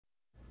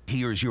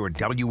Here's your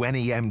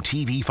WNEM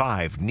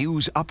TV5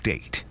 News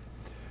Update.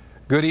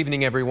 Good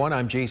evening, everyone.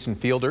 I'm Jason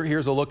Fielder.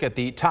 Here's a look at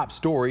the top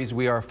stories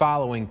we are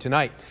following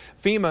tonight.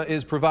 FEMA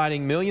is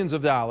providing millions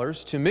of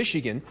dollars to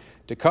Michigan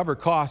to cover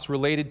costs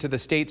related to the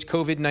state's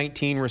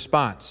COVID-19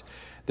 response.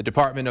 The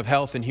Department of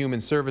Health and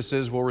Human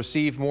Services will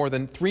receive more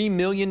than $3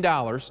 million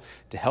to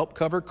help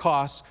cover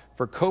costs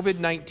for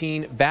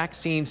COVID-19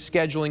 vaccine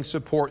scheduling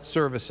support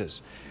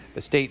services. The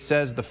state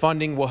says the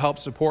funding will help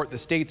support the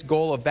state's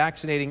goal of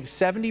vaccinating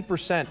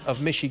 70% of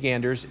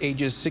Michiganders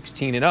ages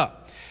 16 and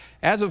up.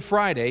 As of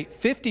Friday,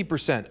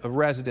 50% of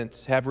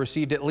residents have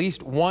received at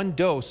least one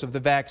dose of the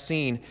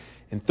vaccine,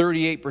 and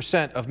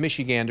 38% of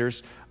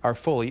Michiganders are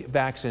fully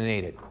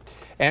vaccinated.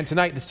 And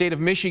tonight, the state of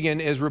Michigan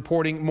is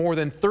reporting more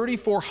than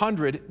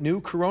 3,400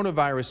 new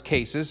coronavirus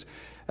cases.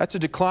 That's a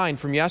decline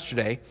from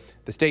yesterday.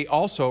 The state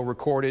also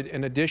recorded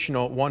an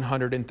additional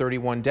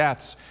 131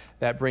 deaths.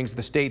 That brings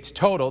the state's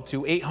total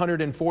to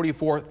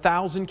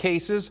 844,000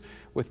 cases,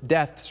 with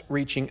deaths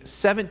reaching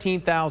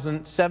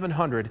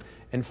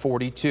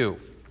 17,742.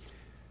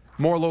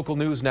 More local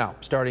news now,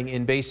 starting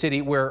in Bay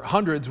City, where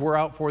hundreds were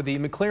out for the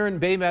McLaren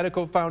Bay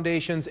Medical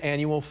Foundation's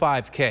annual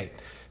 5K.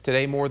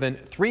 Today, more than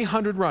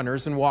 300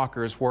 runners and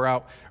walkers were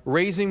out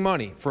raising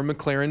money for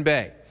McLaren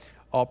Bay.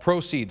 All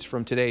proceeds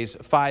from today's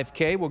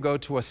 5K will go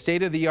to a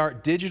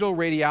state-of-the-art digital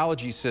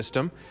radiology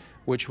system,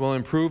 which will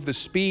improve the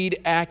speed,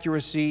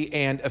 accuracy,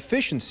 and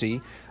efficiency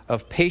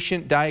of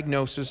patient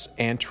diagnosis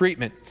and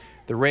treatment.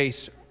 The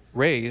race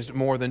raised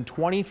more than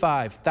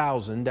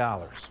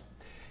 $25,000.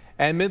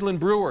 And Midland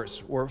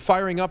Brewers were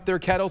firing up their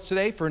kettles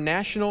today for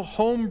National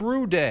Home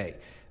Brew Day.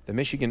 The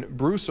Michigan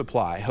Brew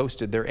Supply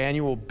hosted their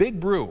annual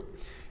Big Brew.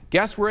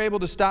 Guests were able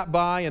to stop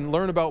by and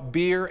learn about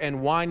beer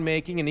and wine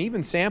making and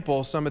even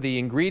sample some of the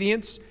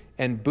ingredients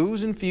and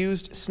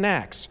booze-infused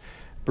snacks.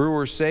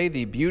 Brewers say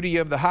the beauty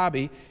of the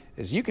hobby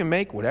is you can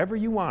make whatever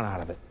you want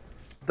out of it.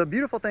 The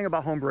beautiful thing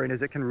about home brewing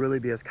is it can really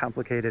be as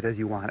complicated as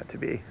you want it to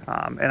be.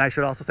 And I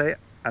should also say,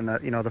 on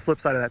the flip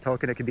side of that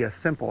token, it can be as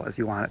simple as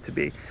you want it to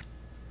be.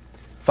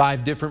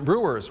 5 different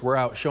brewers were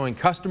out showing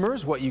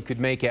customers what you could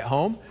make at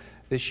home.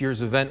 This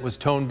year's event was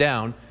toned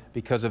down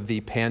because of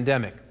the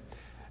pandemic.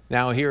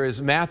 Now here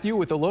is Matthew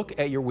with a look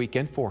at your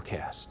weekend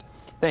forecast.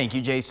 Thank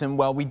you, Jason.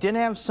 Well, we did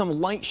have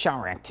some light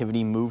shower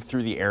activity move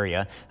through the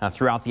area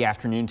throughout the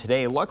afternoon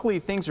today. Luckily,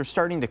 things are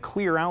starting to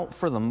clear out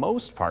for the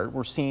most part.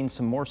 We're seeing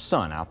some more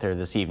sun out there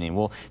this evening.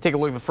 We'll take a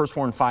look at the First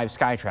Warn 5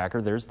 Sky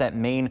Tracker. There's that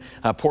main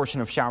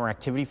portion of shower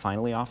activity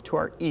finally off to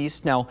our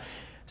east. Now,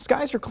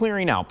 skies are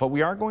clearing out, but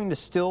we are going to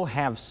still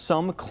have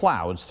some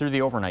clouds through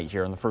the overnight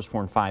here on the First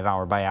Warn 5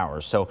 hour by hour.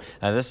 So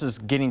this is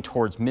getting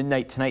towards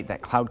midnight tonight.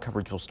 That cloud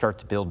coverage will start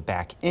to build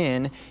back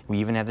in. We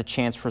even have the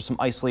chance for some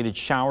isolated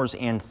showers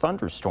and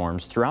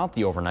thunderstorms throughout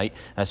the overnight,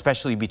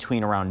 especially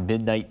between around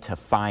midnight to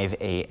 5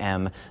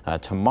 a.m.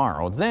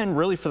 Tomorrow. Then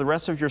really for the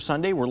rest of your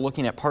Sunday, we're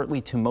looking at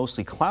partly to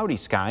mostly cloudy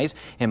skies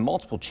and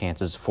multiple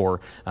chances for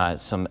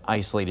some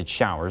isolated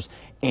showers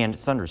and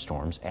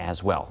thunderstorms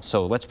as well.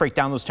 So let's break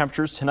down those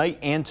temperatures tonight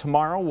and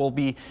tomorrow. We'll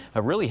be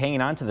really hanging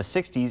on to the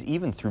 60s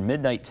even through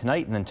midnight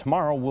tonight, and then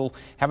tomorrow we'll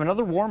have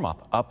another warm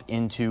up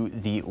into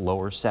the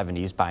lower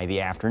 70s by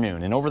the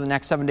afternoon. And over the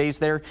next 7 days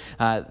there,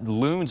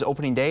 Loon's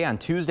opening day on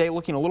Tuesday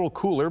looking a little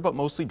cooler but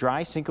mostly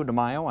dry. Cinco de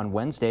Mayo on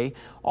Wednesday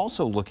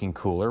also looking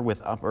cooler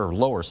with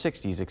lower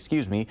 60s,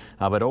 excuse me.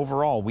 But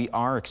overall we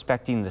are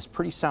expecting this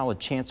pretty solid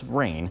chance of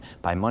rain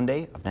by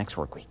Monday of next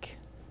work week.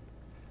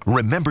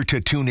 Remember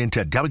to tune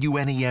into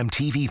WNEM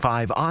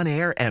TV5 on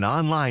air and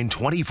online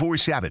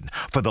 24/7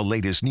 for the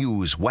latest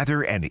news,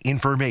 weather, and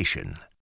information.